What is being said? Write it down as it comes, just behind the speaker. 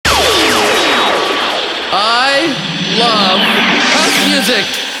I love music.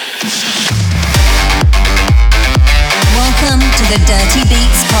 Welcome to the Dirty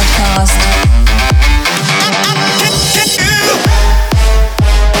Beats podcast.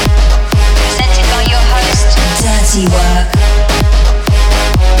 Presented by your host, Dirty Work.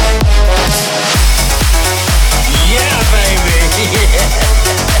 Yeah, baby.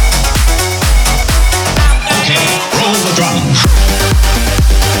 Okay, roll the drums.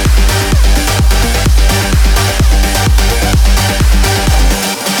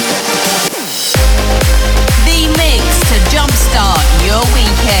 The mix to jumpstart your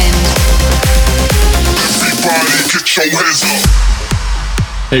weekend. Everybody get your hands up.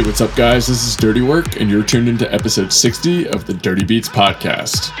 Hey, what's up, guys? This is Dirty Work, and you're tuned into episode 60 of the Dirty Beats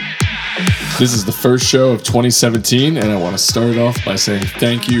podcast. This is the first show of 2017, and I want to start off by saying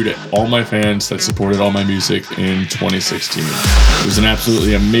thank you to all my fans that supported all my music in 2016. It was an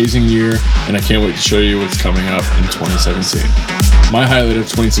absolutely amazing year, and I can't wait to show you what's coming up in 2017. My highlight of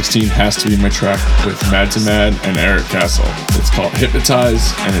 2016 has to be my track with Mad to Mad and Eric Castle. It's called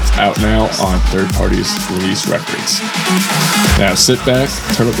Hypnotize, and it's out now on Third Party's Release Records. Now sit back,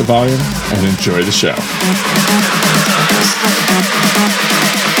 turn up the volume, and enjoy the show.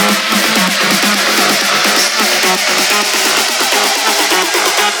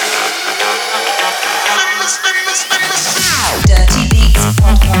 Dirty Beats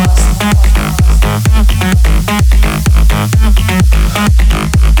podcast.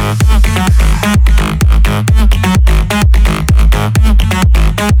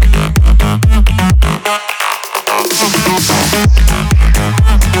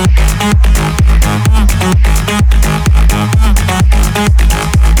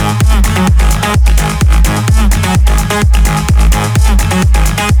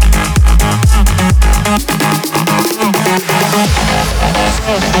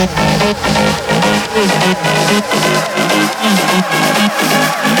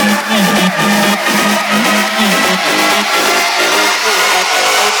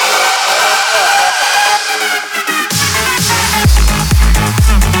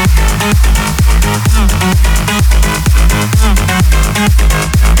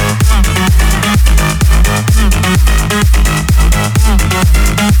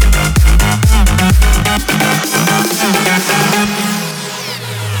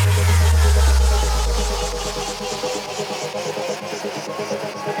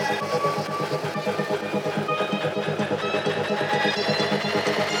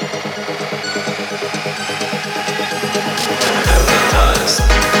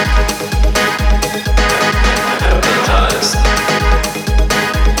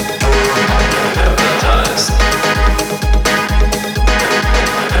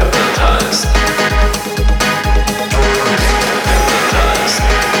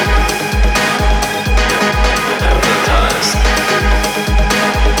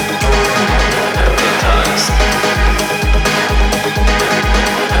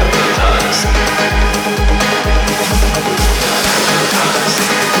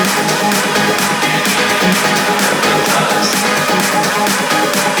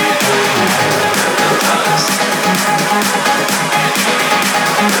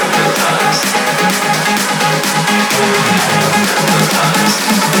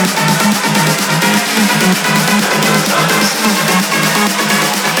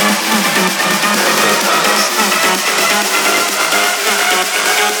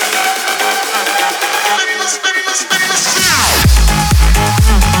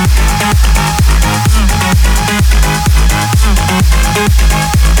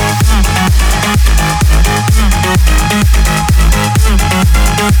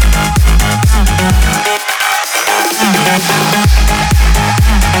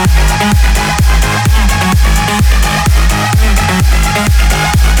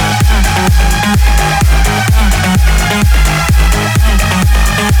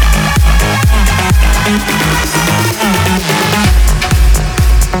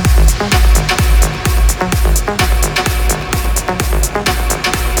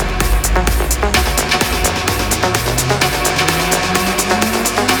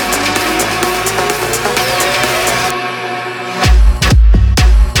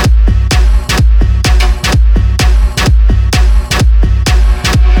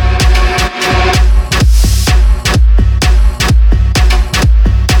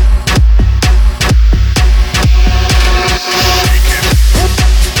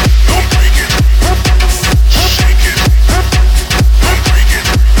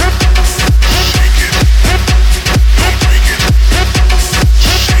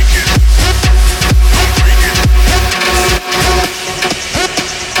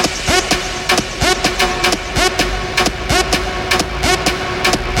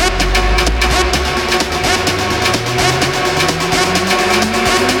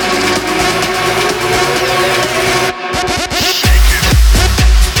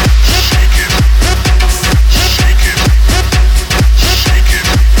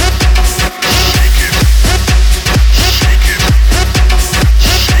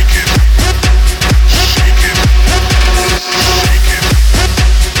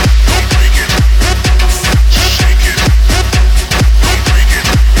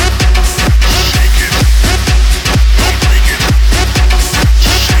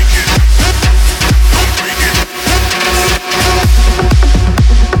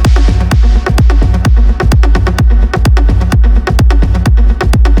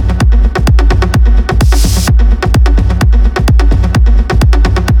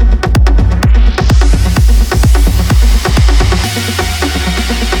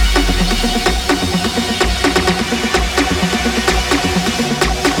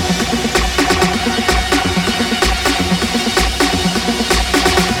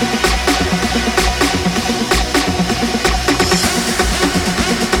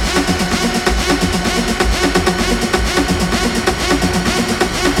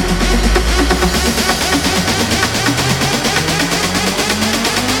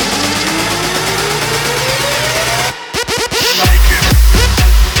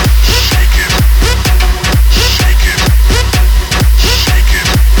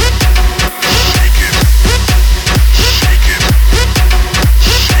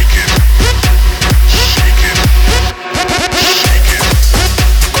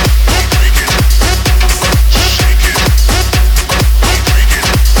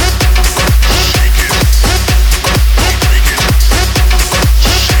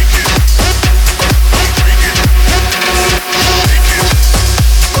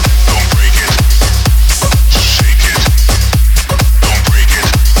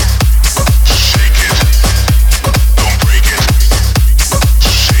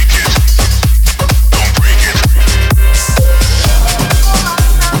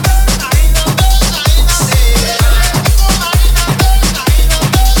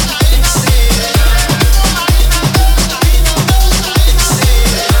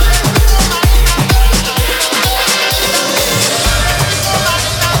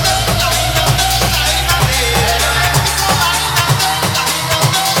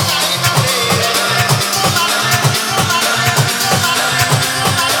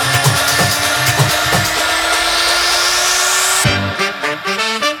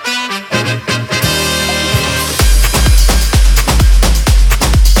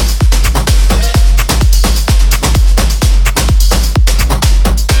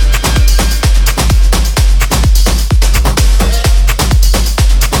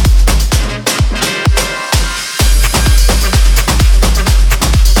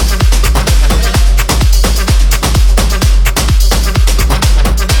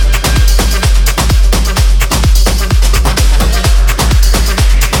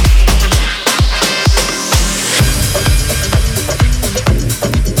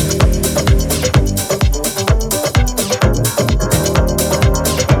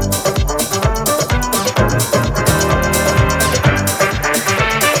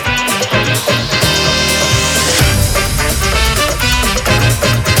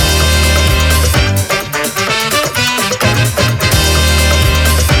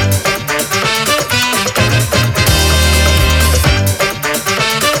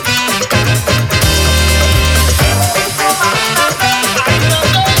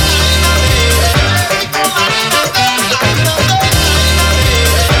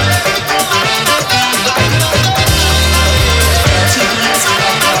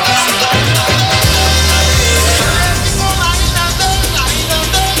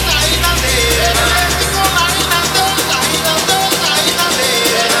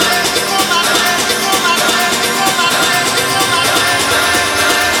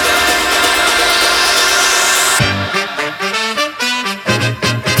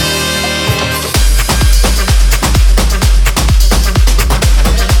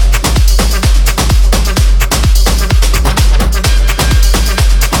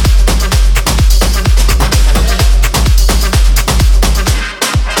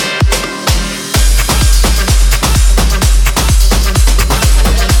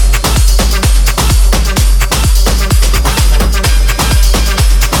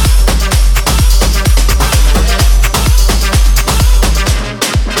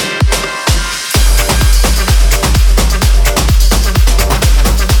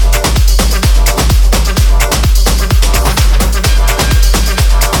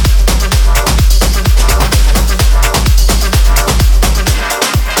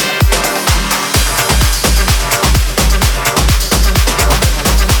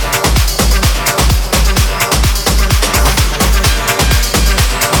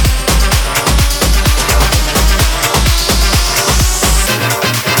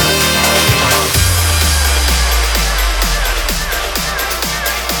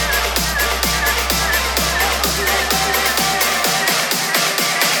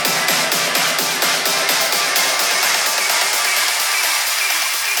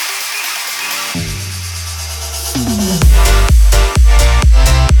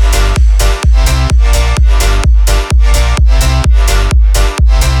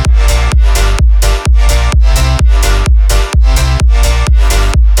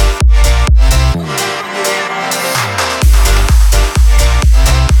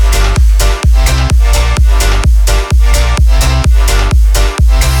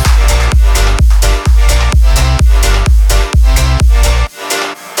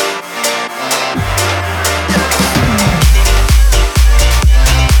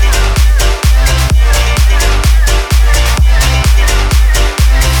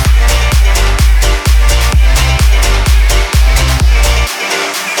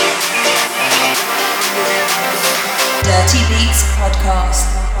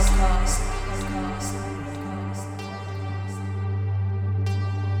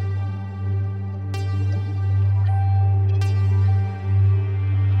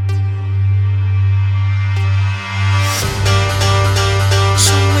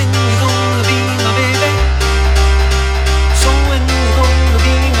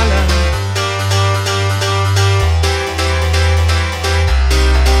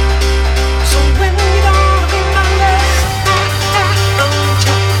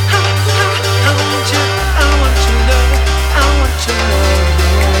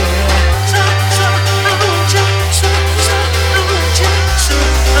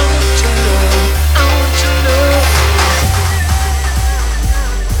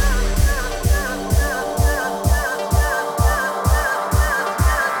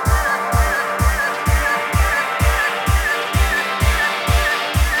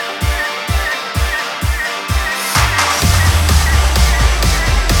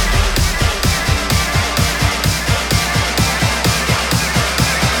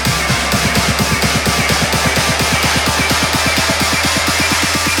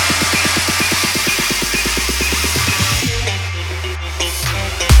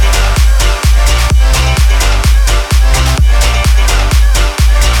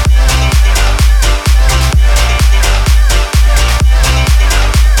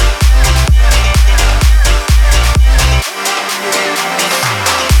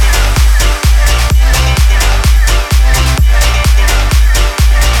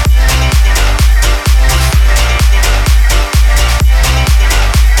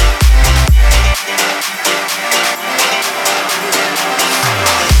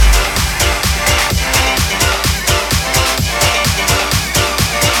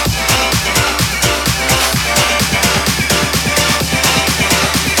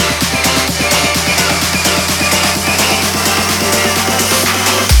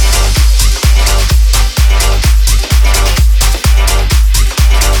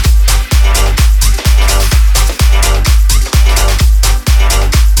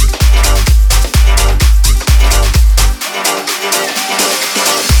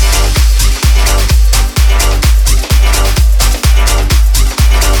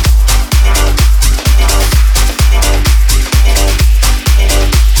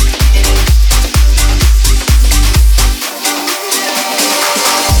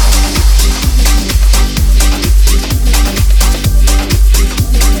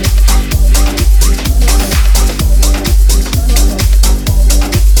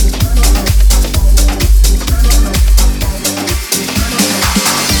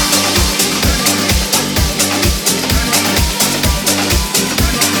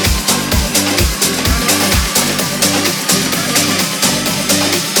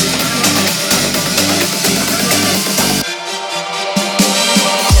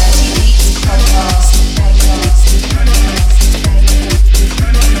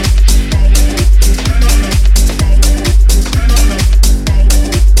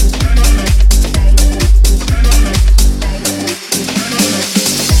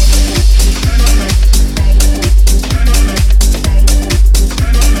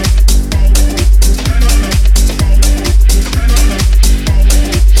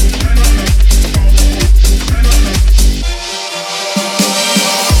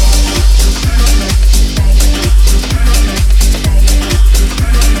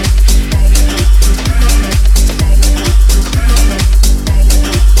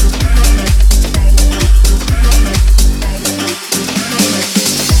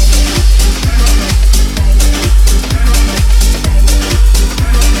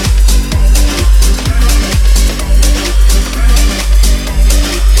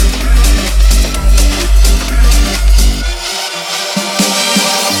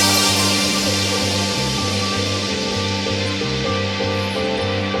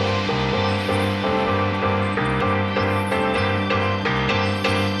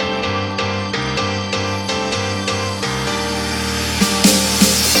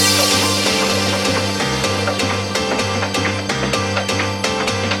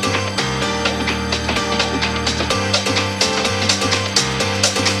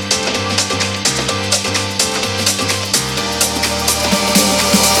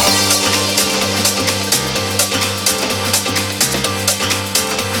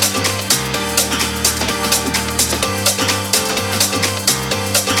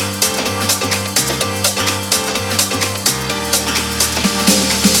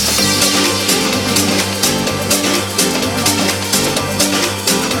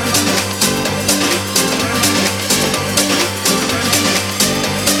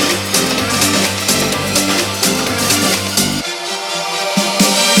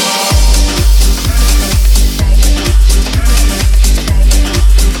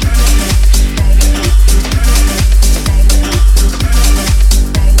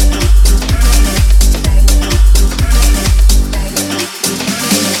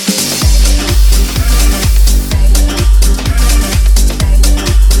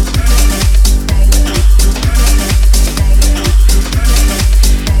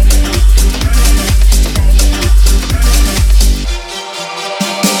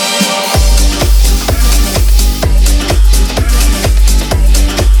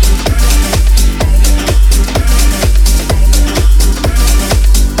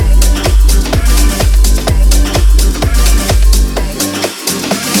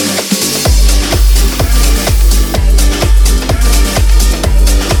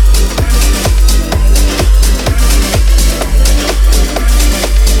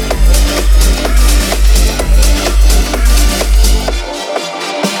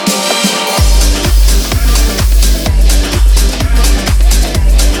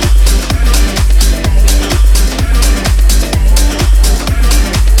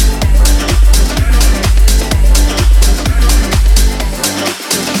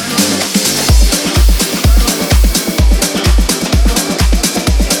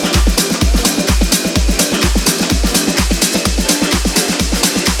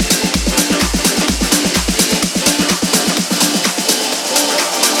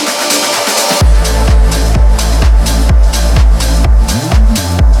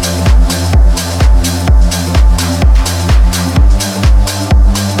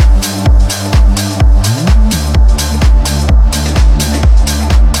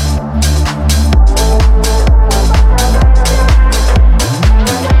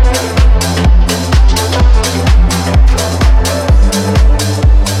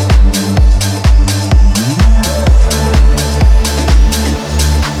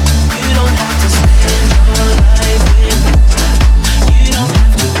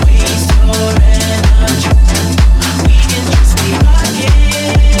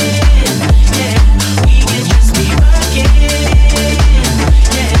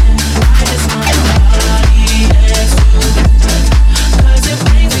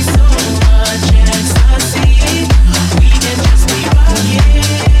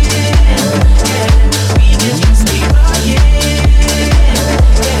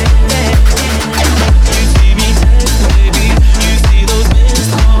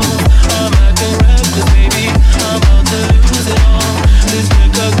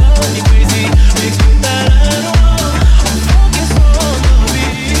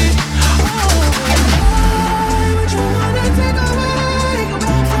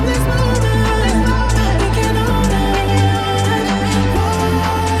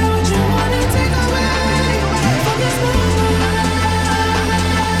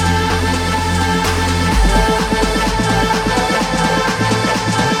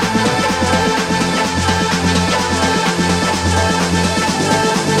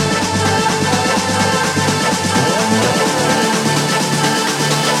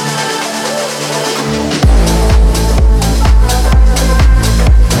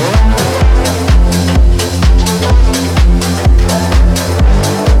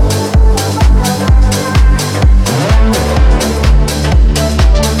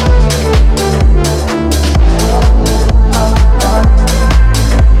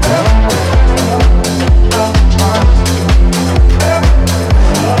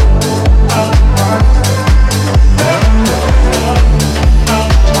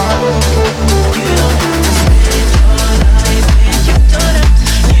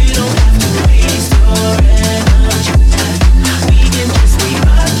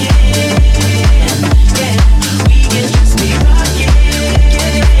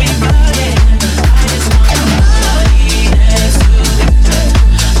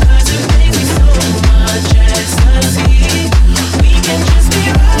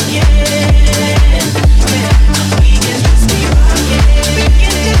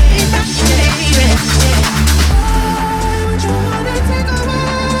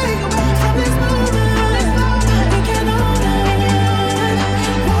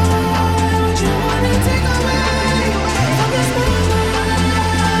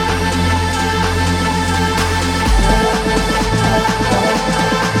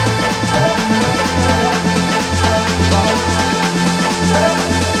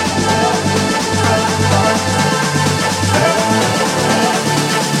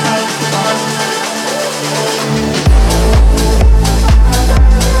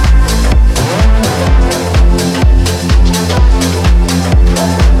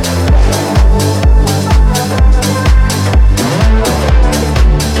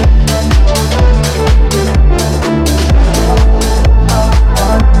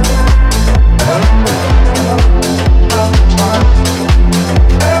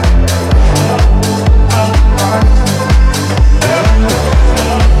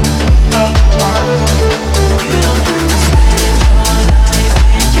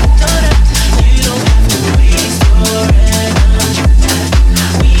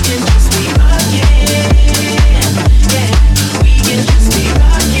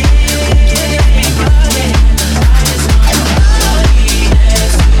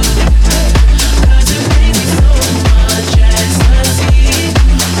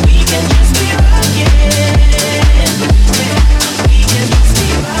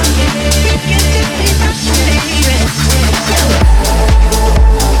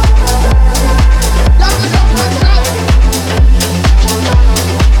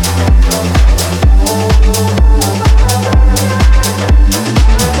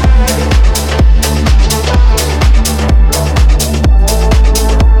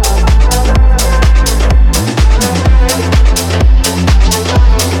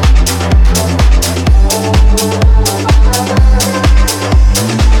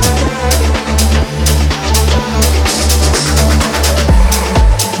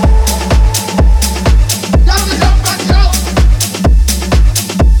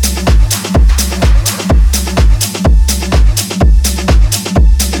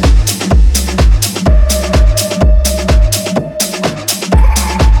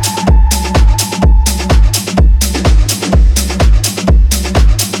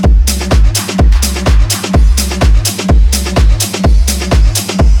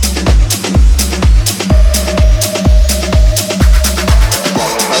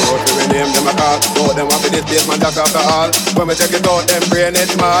 talk. Oh, them want to this place, man, jack after all. When we check it out, them brain it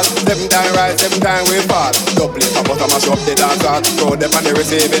small. 7 times rise, 7 times we fall. Double it, I bust a mash up the dance hall. Throw them on the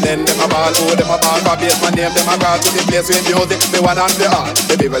receiving end, them a ball. Oh, them a ball, for base, my name, them a call. To the place with music, me one and the all.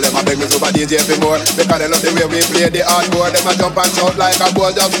 The people, them a beg me super DJ for more. Because they love the way we play the hardcore. Them a jump and shout like a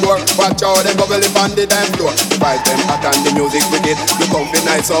goal just score. Watch out, them bubble up on the dance floor. The vibe them hot and the music wicked. You come be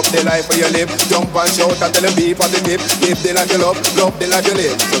nice up the life where you live. Jump and shout and tell them be positive. Live the life you love the life you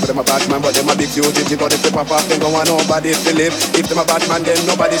live. So them a bad man, but them a big fugitive. But if they pop off, them don't want nobody to live. If them a bad man, then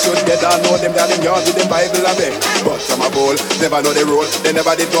nobody should get on. Know them down in yard with them Bible a beg. But some a bowl, never know the rule. They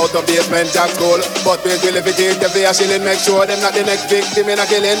never did go to basement jack school. But we will if it is, if they are shilling, make sure them not the next victim in a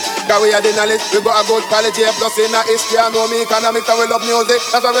killing. Cause we are the knowledge, we got a good quality A plus in a history. I know me economics and we love music.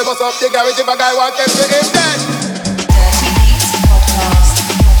 That's why we bust up the garage if a guy wants them to him dead.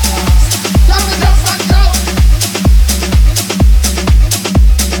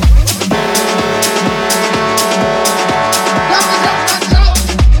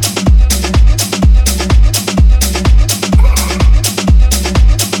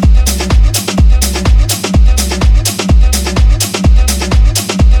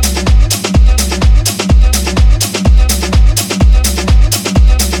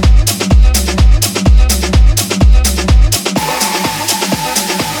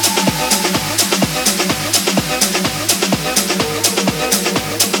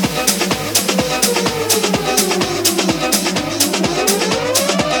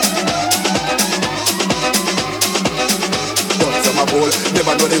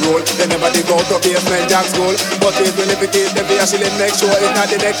 Never know the rule, they never did go to basement jack school. But it will if it is, they be a shilling. Make sure it's not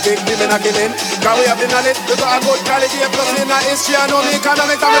the next victim in a killing. Cause we have the knowledge, we got a good quality A plus in a history. I know me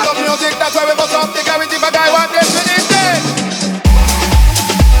economics and we love music. That's why we bust up the garage if a guy wants them to him dead.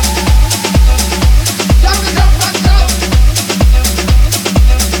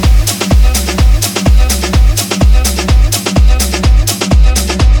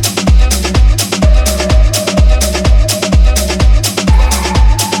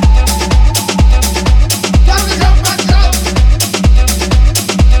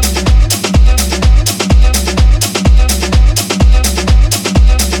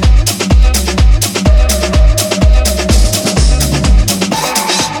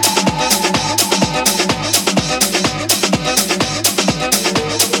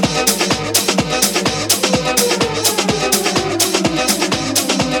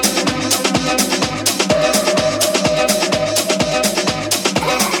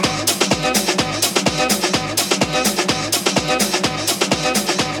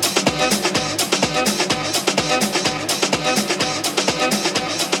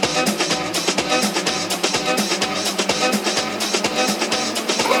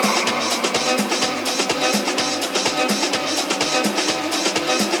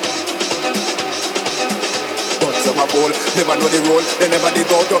 Never know the rule, they never did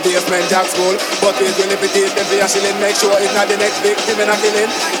go to basement jack school. But we will if it is, then be a shilling. Make sure it's not the next victim in a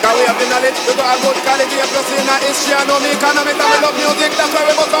killing. Cause we have the knowledge, we got a good quality A plus in a history. I know me economics and we love music. That's why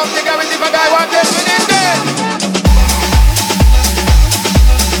we bust up the garage if a guy wants them to him dead.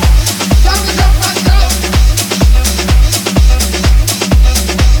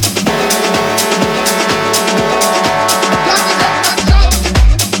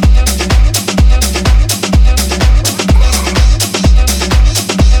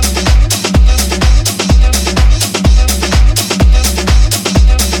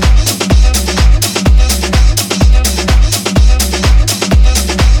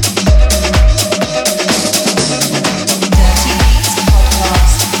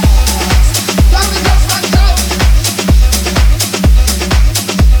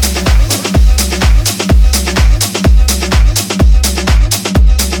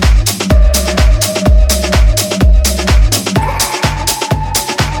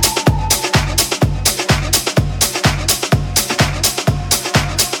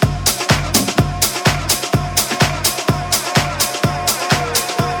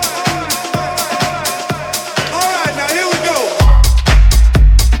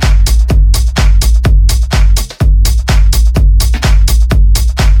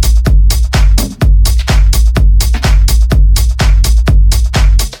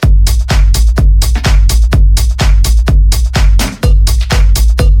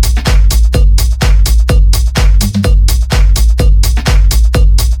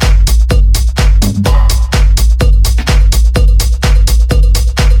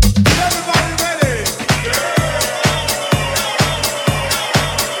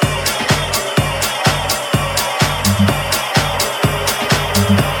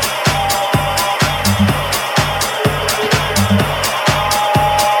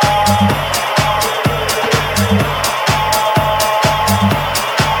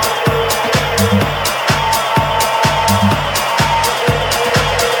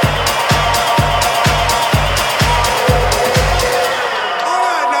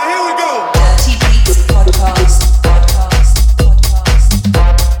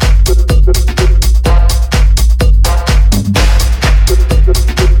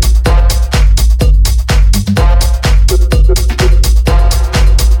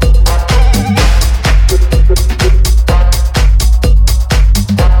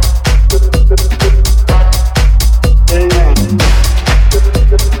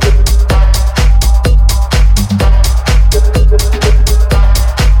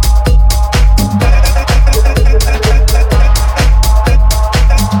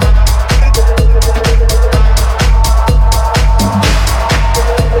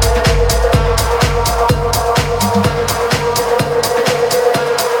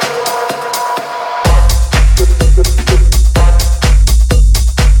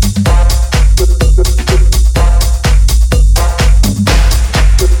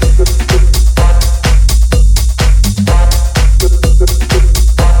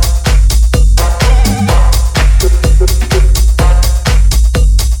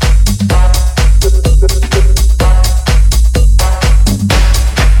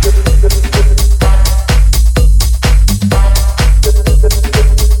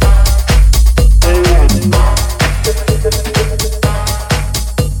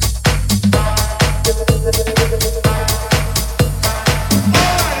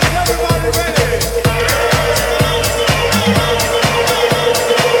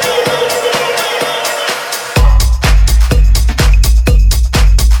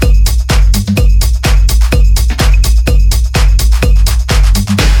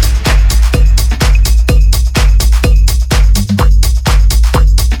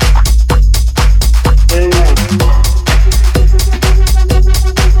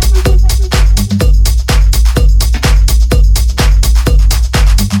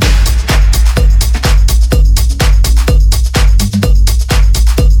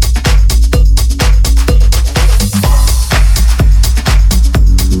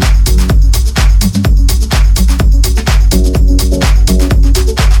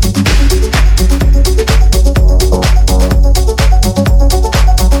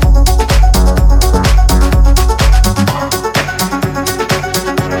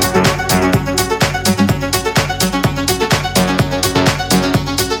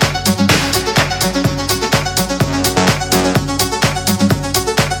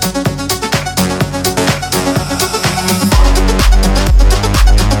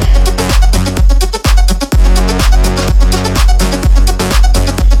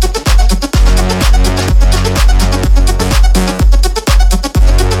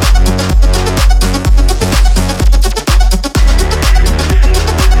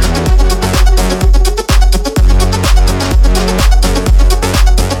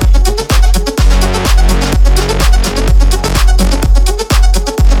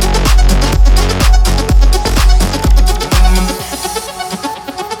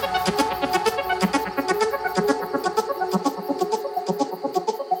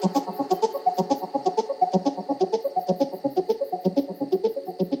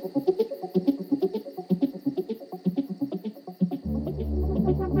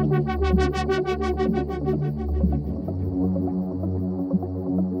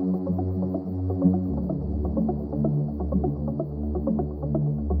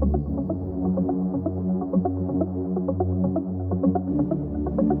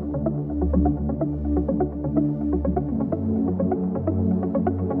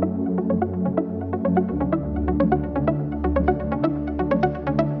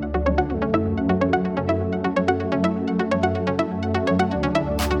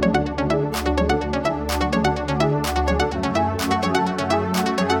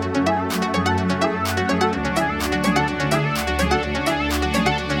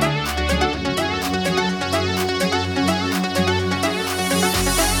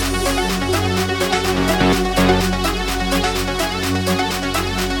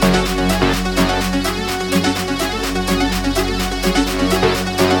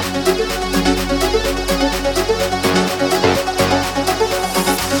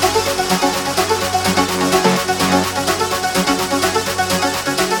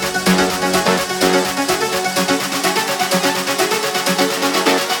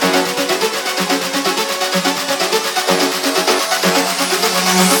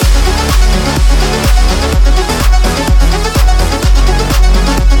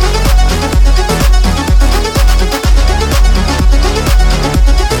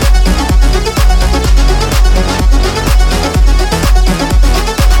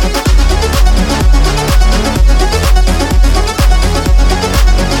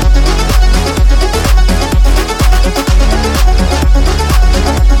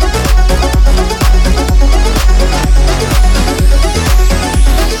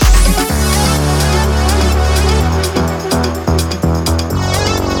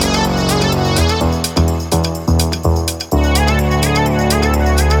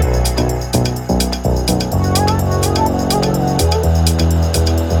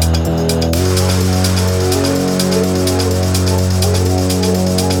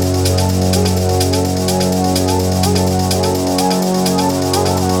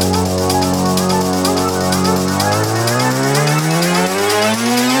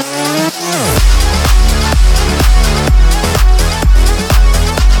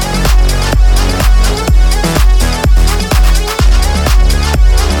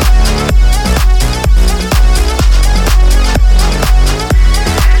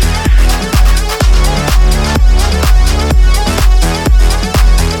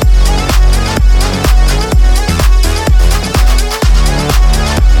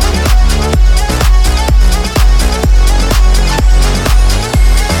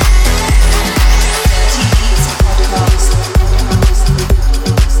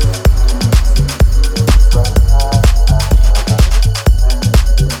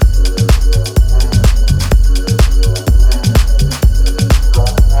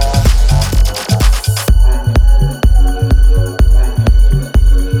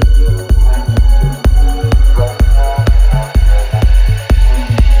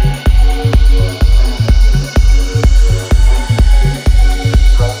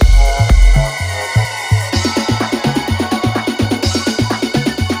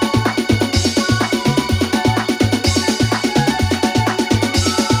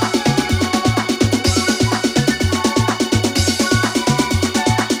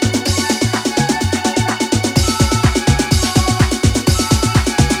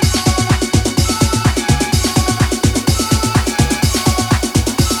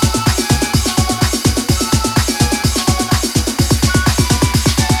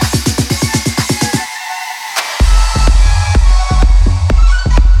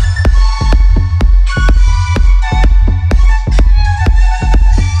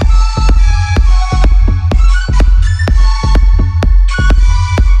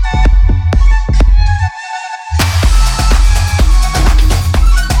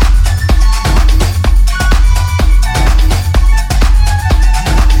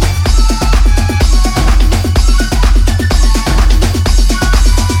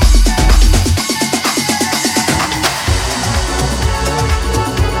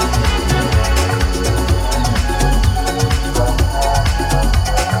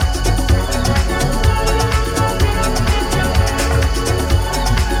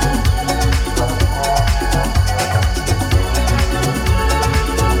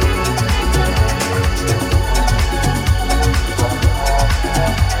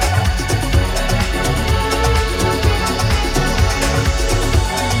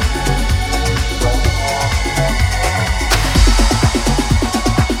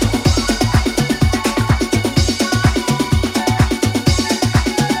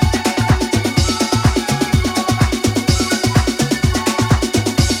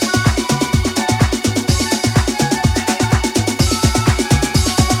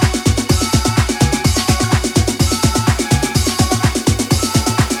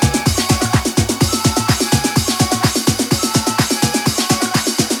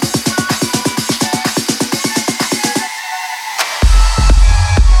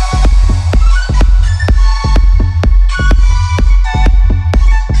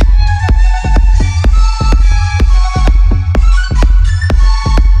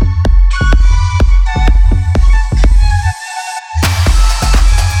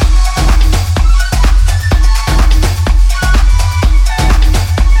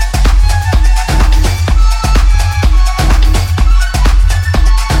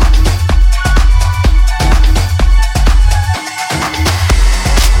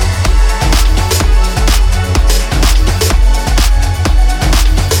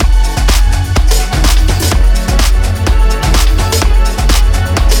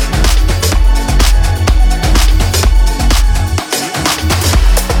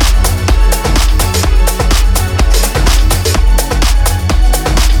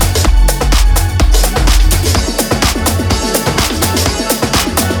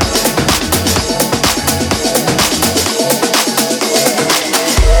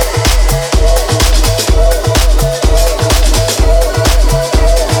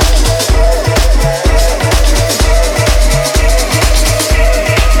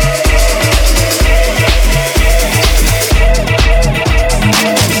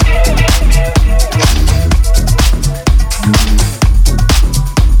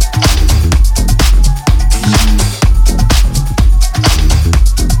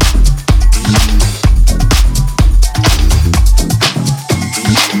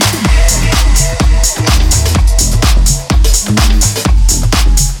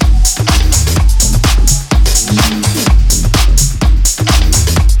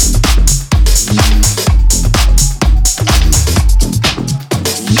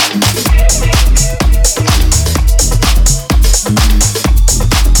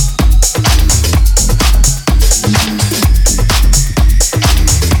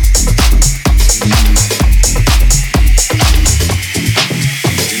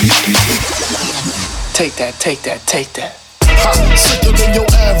 Take that, take that. Hot, sicker than your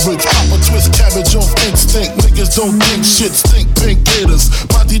average. Papa twist cabbage off instinct. Niggas don't think shit, stink pink gators.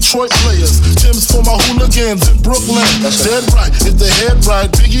 My Detroit players, Tim's for my hooligans in Brooklyn. Dead right, if the head right,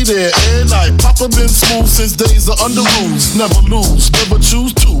 Biggie there, air night. Papa been smooth since days of under rules. Never lose, never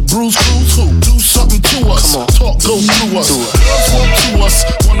choose to. Bruise, cruise, who? Do something to us. Talk, go through us. Girls want to us,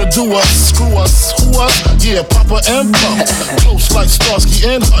 wanna do us. Screw us, who us? Yeah, Papa and Pump. Close like Starsky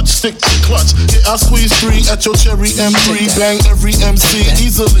and Hutch, stick to clutch. Yeah, I squeeze 3 at your cherry M3. Bang every MC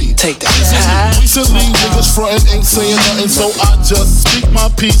easily. Take that. Recently, niggas frontin' ain't saying nothing, so I just speak my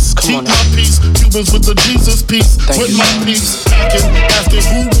peace, keep my peace. Cubans with the Jesus peace, with my peace. Packing, asking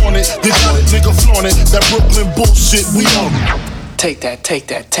who want it. They got it, nigga flaunt it. That Brooklyn bullshit, we on it. Take that, take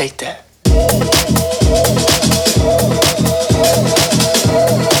that, take that.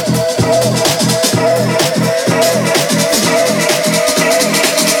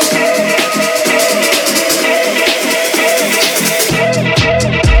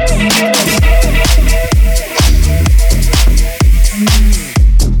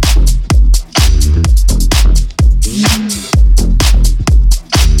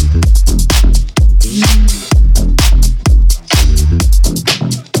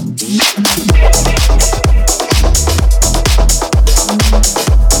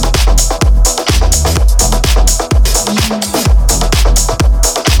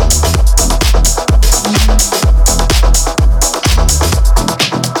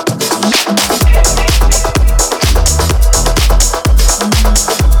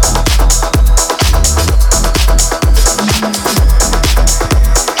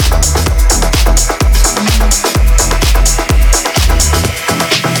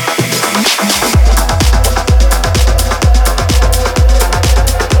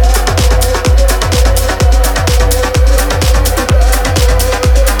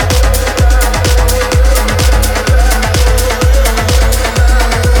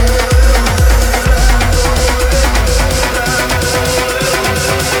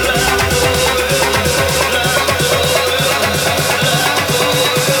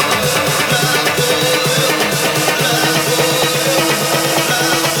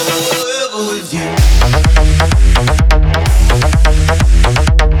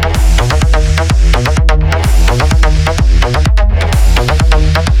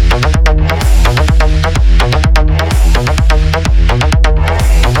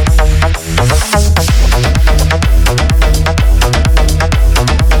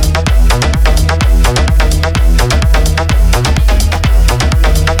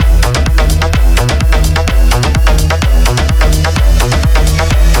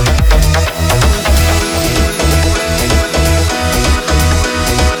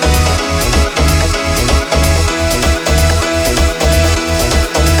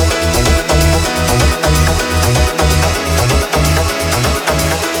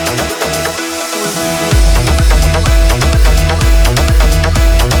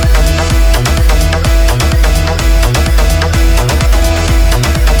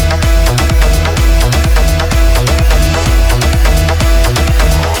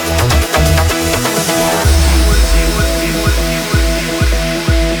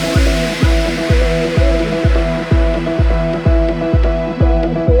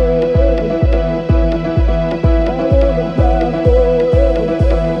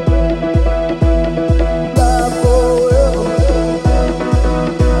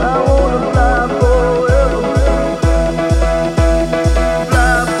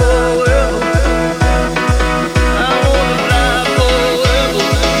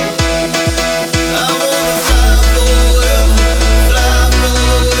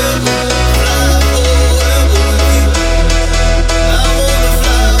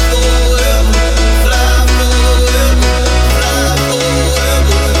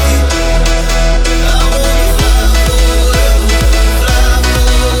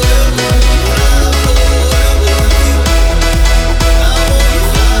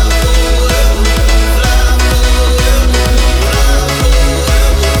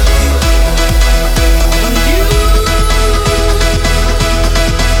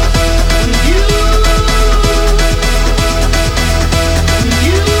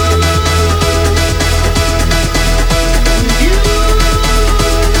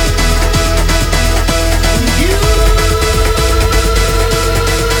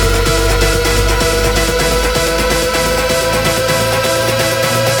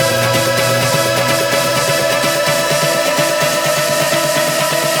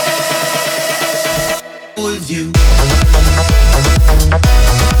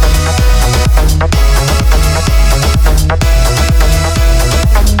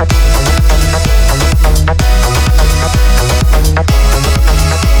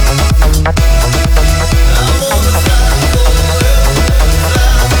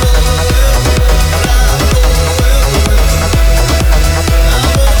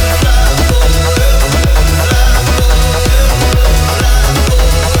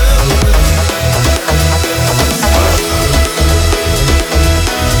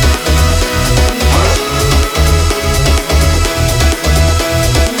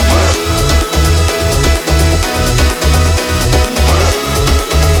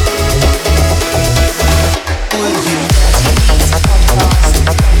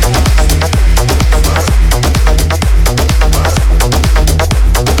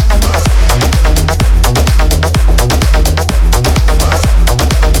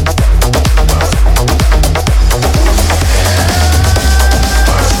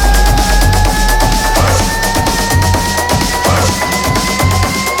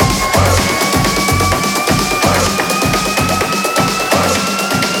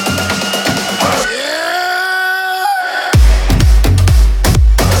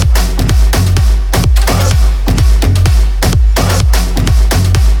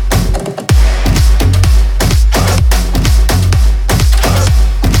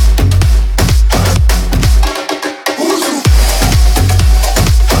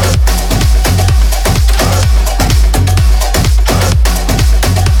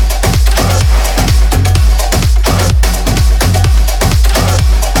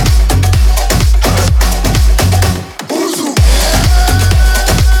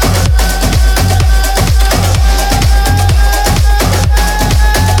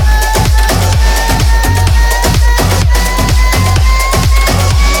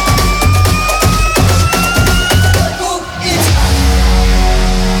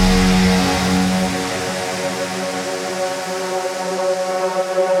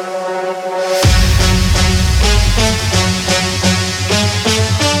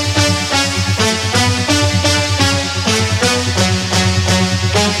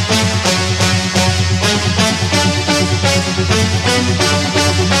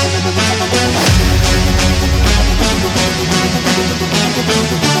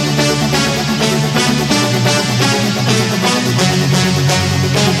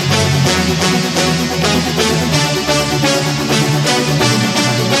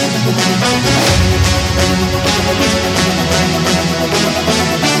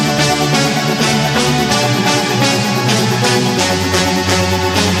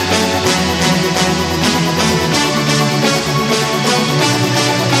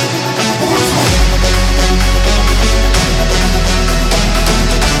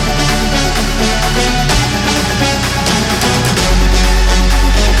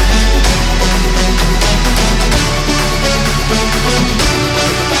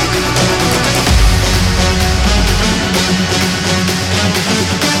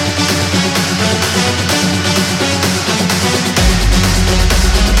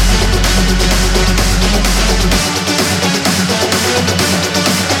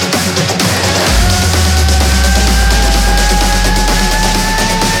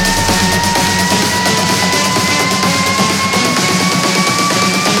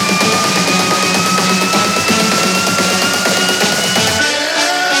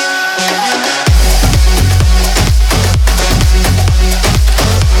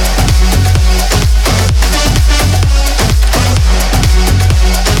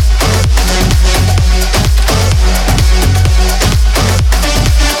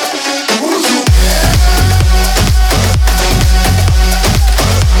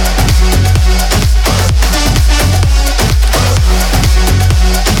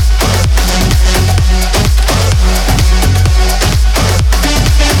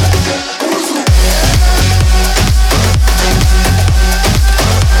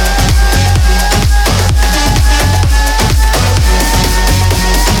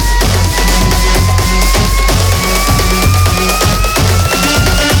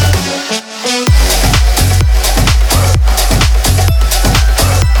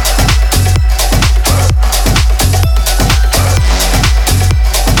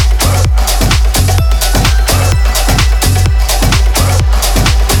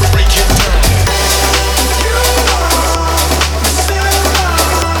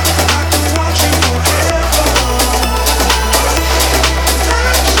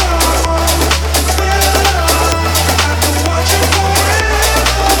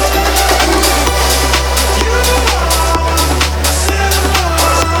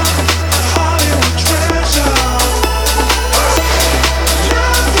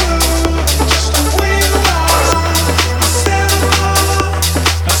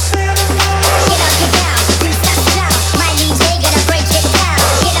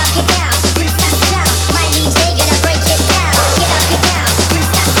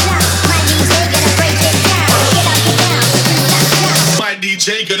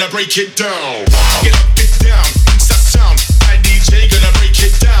 break it down. Get up, get down, it's that sound. My DJ gonna break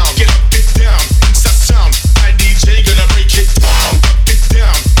it down. Get up, get down, it's that sound. My DJ gonna break it down. Get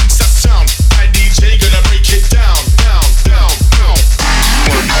down, it's that sound. My DJ gonna break it down, down, down, down.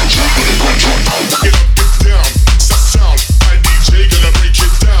 Get up, get down, it's that sound. My DJ gonna break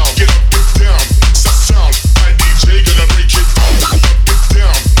it down. Get up, get down, it's that sound. My DJ gonna break it down. Get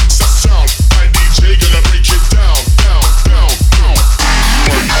down, it's that sound. My DJ gonna break it down, down, down, down.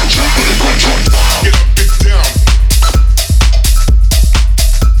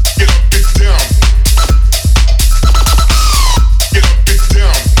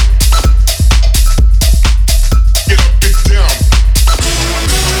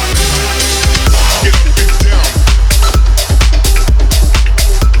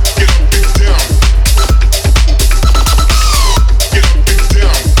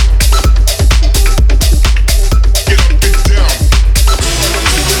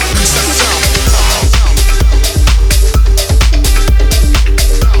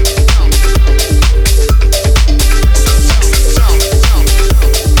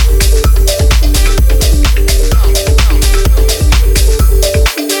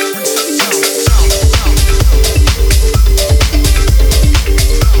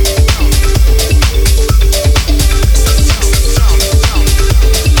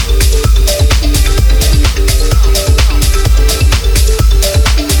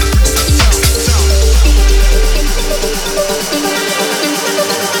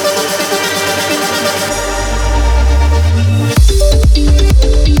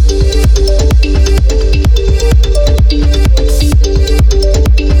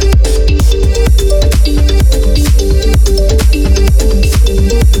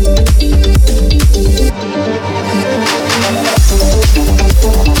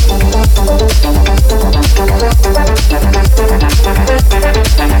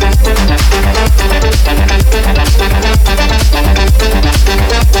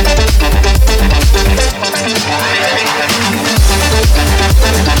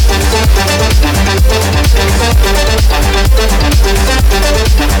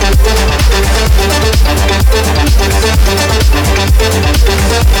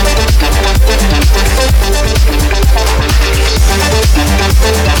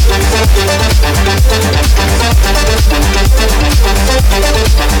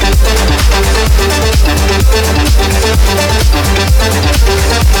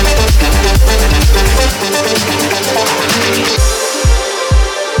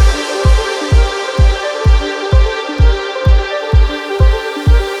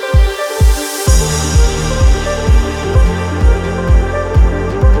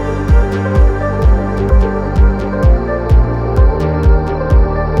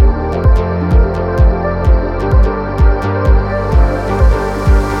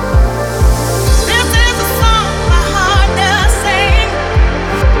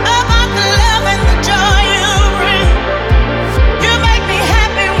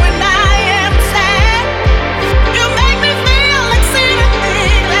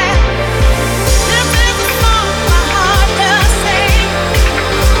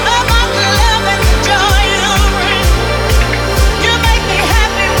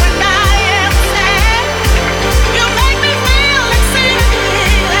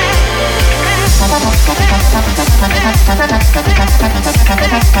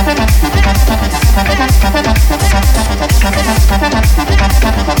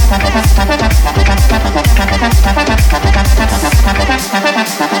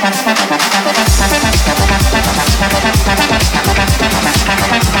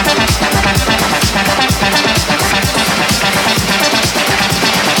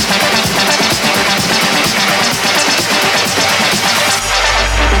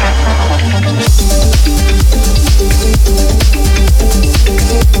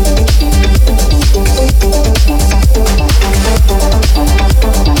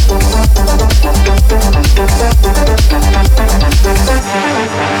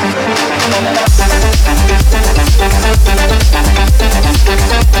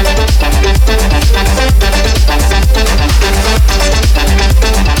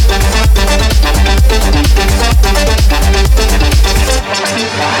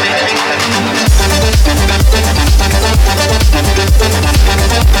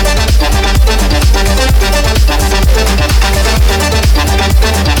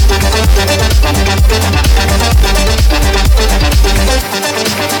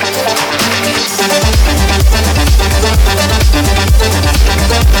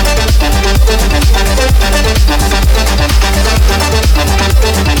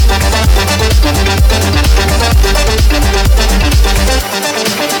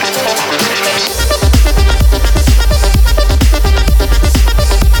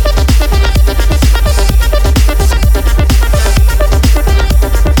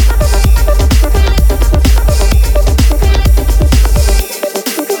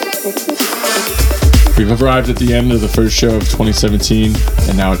 We've arrived at the end of the first show of 2017,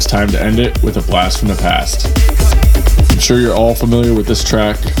 and now it's time to end it with a blast from the past. I'm sure you're all familiar with this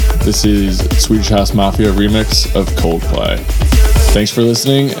track. This is Swedish House Mafia remix of Coldplay. Thanks for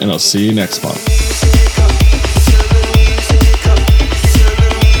listening, and I'll see you next month.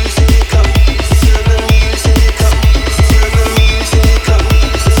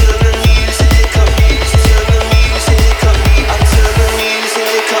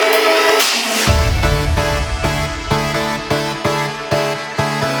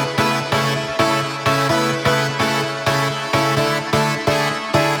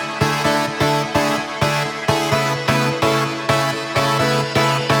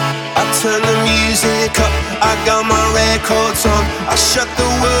 Turn the music up, I got my records on. I shut the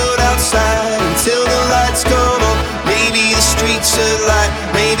world outside until the lights come on. Maybe the streets are light,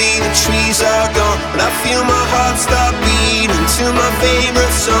 maybe the trees are gone, but I feel my heart start beating to my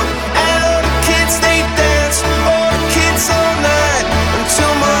favorite song. And all the kids, they dance, all the kids all night,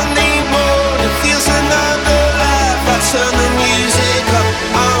 until Monday morning feels another life. I turn the music up,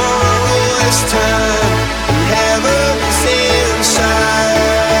 I wanna roll this time, and heaven is inside.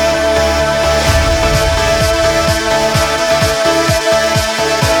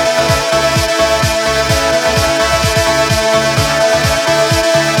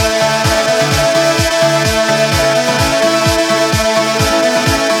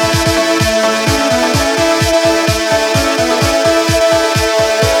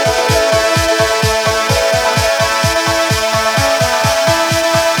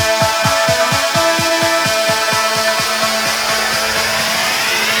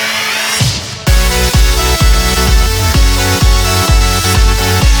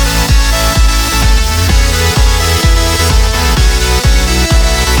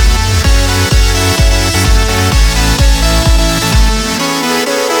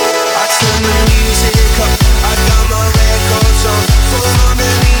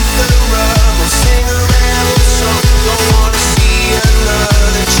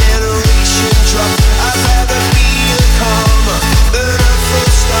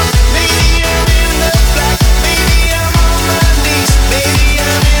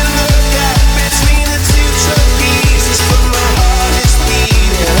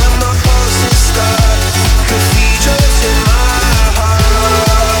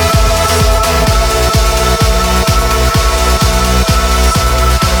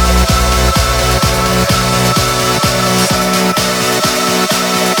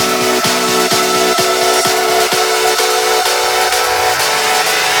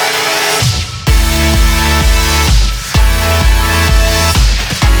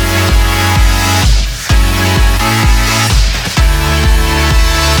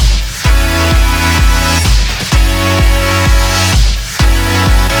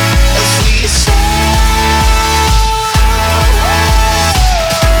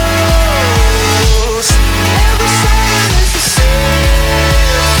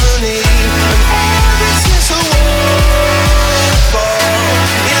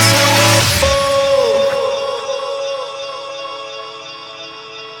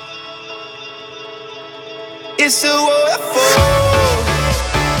 It's a waterfall.